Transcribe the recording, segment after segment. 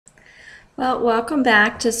Well, welcome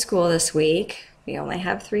back to school this week. We only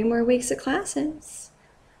have 3 more weeks of classes,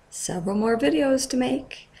 several more videos to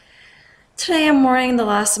make. Today I'm mourning the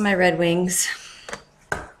loss of my Red Wings.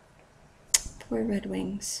 Poor Red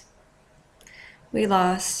Wings. We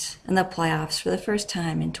lost in the playoffs for the first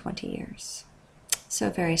time in 20 years. So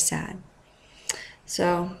very sad.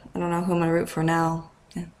 So I don't know who I'm going to root for now.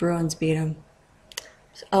 The Bruins beat them.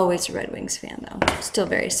 Always a Red Wings fan though. Still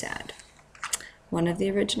very sad. One of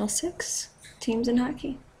the original 6 teams in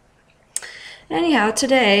hockey. Anyhow,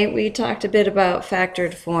 today we talked a bit about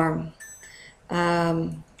factored form.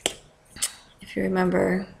 If you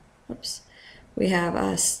remember, we have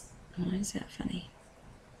us. Why is that funny?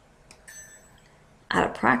 Out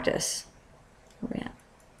of practice. Where we at?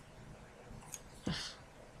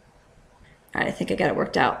 All right, I think I got it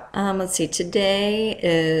worked out. Let's see. Today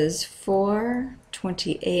is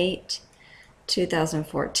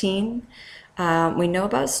 4/28/2014. We know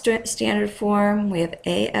about standard form. We have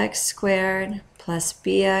ax squared plus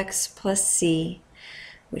bx plus c.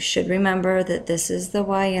 We should remember that this is the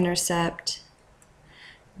y-intercept.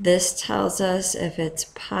 This tells us if it's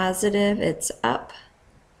positive, it's up,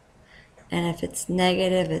 and if it's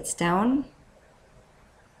negative, it's down,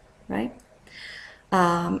 right?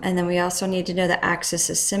 And then we also need to know the axis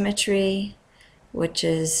of symmetry, which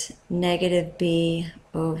is negative b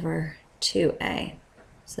over 2a.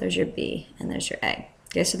 So there's your b and there's your a.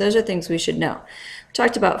 Okay, so those are things we should know. We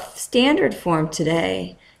talked about standard form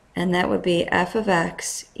today, and that would be f of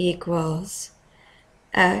x equals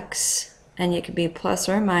x, and it could be plus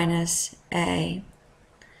or minus a,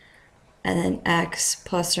 and then x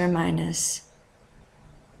plus or minus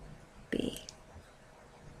b.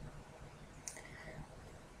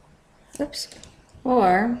 Oops.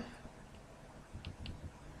 Or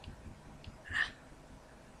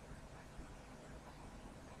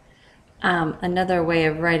another way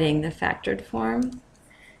of writing the factored form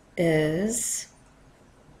is,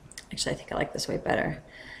 actually I think I like this way better.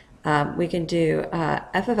 We can do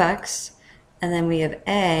f of x, and then we have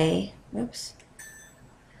a, and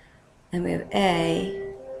we have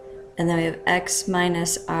a, and then we have x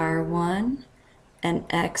minus r1 and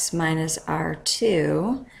x minus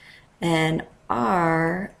r2, and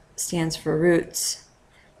r stands for roots,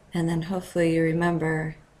 and then hopefully you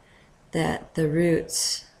remember that the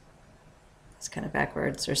roots, it's kind of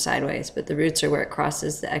backwards or sideways, but the roots are where it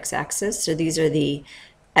crosses the x-axis, so these are the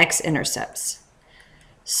x-intercepts.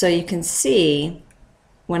 So you can see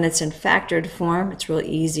when it's in factored form, it's really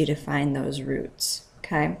easy to find those roots,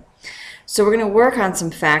 okay? So we're going to work on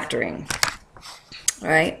some factoring, all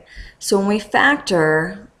right? So when we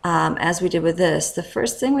factor, as we did with this, the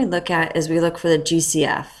first thing we look at is we look for the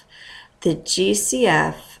GCF. The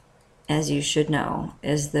GCF, as you should know,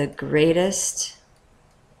 is the greatest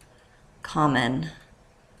common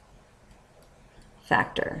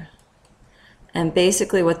factor. And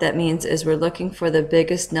basically what that means is we're looking for the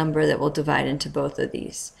biggest number that will divide into both of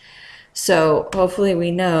these. So hopefully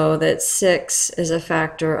we know that 6 is a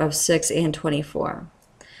factor of 6 and 24.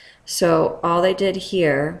 So all they did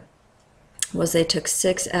here was they took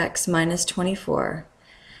 6x minus 24,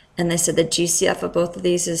 and they said the GCF of both of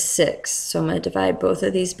these is 6. So I'm going to divide both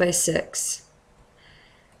of these by 6.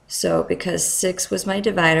 So because 6 was my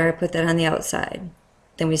divider, I put that on the outside.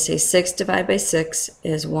 Then we say 6 divided by 6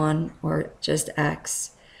 is 1, or just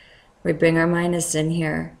x. We bring our minus in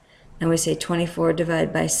here, and we say 24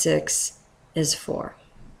 divided by 6 is 4.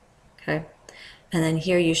 Okay? And then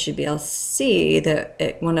here you should be able to see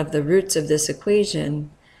that one of the roots of this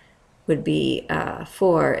equation would be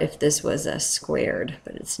 4 if this was a squared,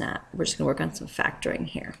 but it's not. We're just going to work on some factoring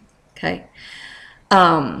here. Okay?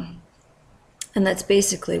 And that's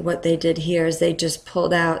basically what they did here, is they just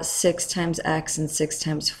pulled out 6 times x and 6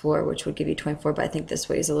 times 4, which would give you 24, but I think this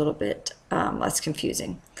way is a little bit less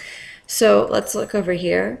confusing. So let's look over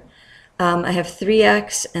here. I have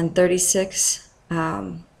 3x and 36.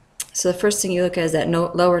 So the first thing you look at is that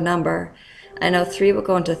lower number. I know 3 will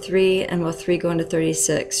go into 3, and will 3 go into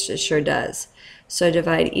 36? It sure does. So I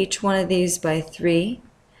divide each one of these by 3.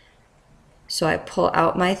 So I pull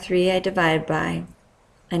out my 3 I divide by.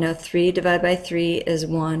 I know 3 divided by 3 is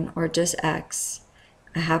 1, or just x.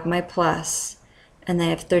 I have my plus, and then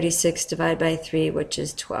I have 36 divided by 3, which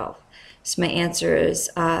is 12. So my answer is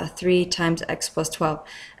 3 times x plus 12.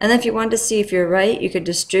 And then if you wanted to see if you're right, you could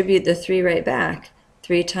distribute the 3 right back.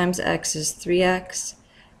 3 times x is 3x,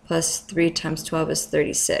 plus 3 times 12 is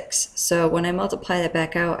 36. So when I multiply that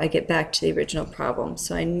back out, I get back to the original problem.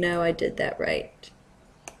 So I know I did that right.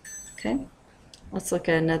 Okay, let's look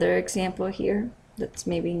at another example here that's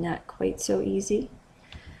maybe not quite so easy.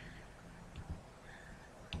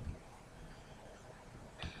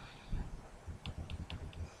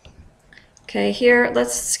 Okay, here,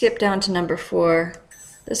 let's skip down to number 4.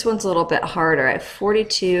 This one's a little bit harder. I have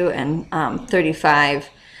 42 and 35.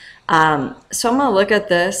 So I'm going to look at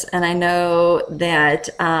this, and I know that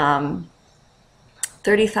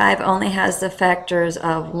 35 only has the factors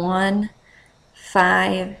of 1,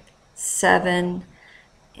 5, 7,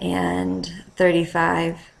 and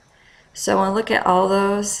 35. So I want to look at all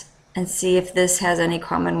those and see if this has any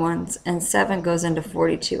common ones. And 7 goes into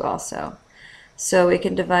 42 also. So we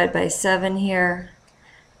can divide by 7 here,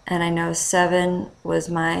 and I know 7 was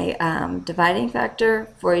my dividing factor.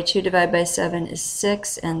 42 divided by 7 is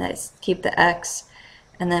 6, and that's keep the x.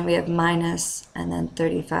 And then we have minus, and then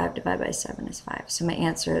 35 divided by 7 is 5. So my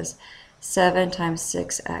answer is 7 times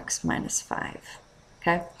 6x minus 5.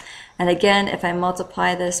 Okay? And again, if I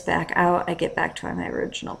multiply this back out, I get back to my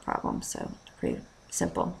original problem. So pretty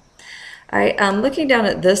simple. All right, looking down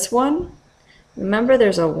at this one, remember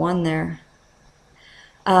there's a 1 there.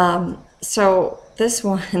 So this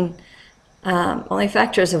one, only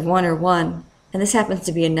factors of 1 are 1, and this happens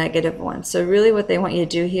to be a negative 1. So really what they want you to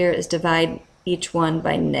do here is divide each one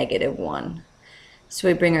by negative 1. So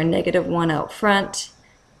we bring our negative 1 out front,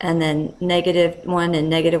 and then negative 1 and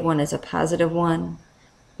negative 1 is a positive 1.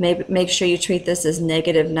 Make sure you treat this as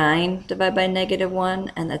negative 9 divided by negative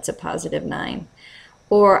 1, and that's a positive 9.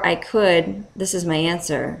 Or I could, this is my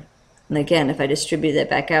answer, and again, if I distribute that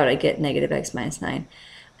back out, I get negative x minus 9.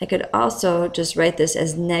 I could also just write this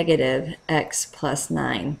as negative x plus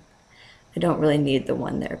 9. I don't really need the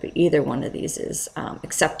 1 there, but either one of these is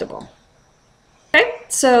acceptable. Okay,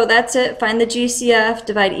 so that's it. Find the GCF,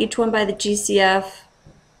 divide each one by the GCF,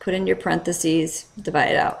 put in your parentheses, divide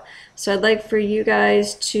it out. So I'd like for you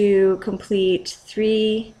guys to complete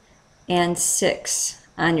 3 and 6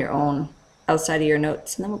 on your own outside of your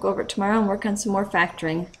notes, and then we'll go over it tomorrow and work on some more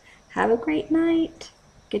factoring. Have a great night.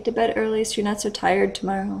 Get to bed early so you're not so tired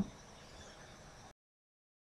tomorrow.